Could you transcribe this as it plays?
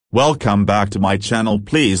Welcome back to my channel.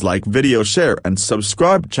 Please like video, share and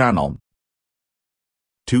subscribe channel.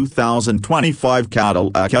 2025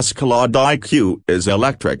 Cadillac Escalade IQ is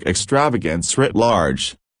electric extravagance writ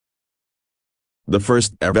large. The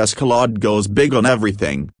first ever Escalade goes big on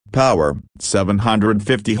everything: power,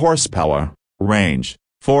 750 horsepower, range,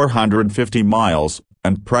 450 miles,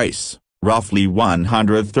 and price, roughly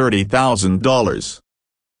 $130,000.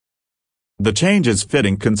 The change is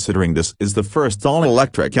fitting considering this is the first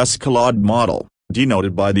all-electric Escalade model,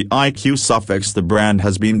 denoted by the IQ suffix the brand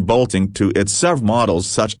has been bolting to its several models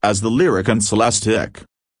such as the Lyric and Celestiq.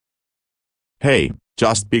 Hey,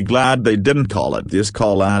 just be glad they didn't call it the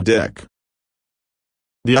Escalade.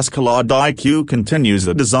 The Escalade IQ continues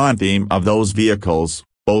the design theme of those vehicles,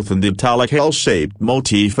 both in the italic L-shaped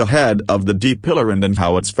motif ahead of the D-pillar and in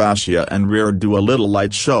how its fascia and rear do a little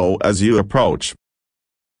light show as you approach.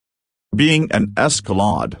 Being an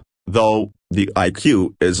Escalade, though, the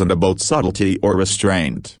IQ isn't about subtlety or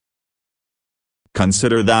restraint.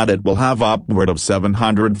 Consider that it will have upward of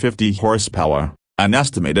 750 horsepower, an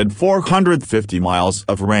estimated 450 miles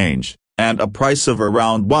of range, and a price of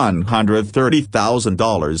around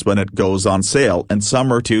 $130,000 when it goes on sale in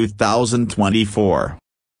summer 2024.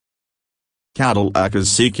 Cadillac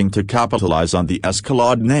is seeking to capitalize on the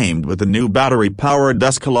Escalade named with the new battery-powered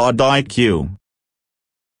Escalade IQ.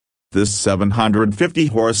 This 750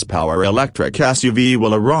 horsepower electric SUV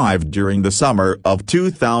will arrive during the summer of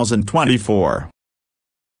 2024.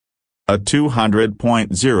 A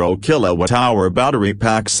 200.0 kilowatt-hour battery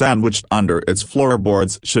pack sandwiched under its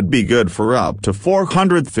floorboards should be good for up to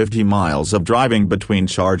 450 miles of driving between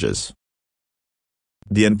charges.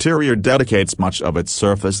 The interior dedicates much of its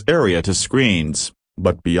surface area to screens,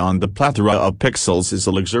 but beyond the plethora of pixels is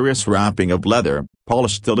a luxurious wrapping of leather,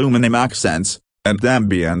 polished aluminum accents, and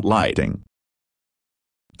ambient lighting.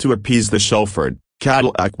 To appease the chauffeured,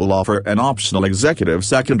 Cadillac will offer an optional executive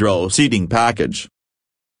second-row seating package.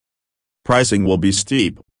 Pricing will be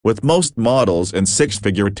steep, with most models in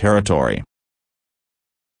six-figure territory.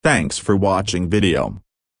 Thanks for watching video.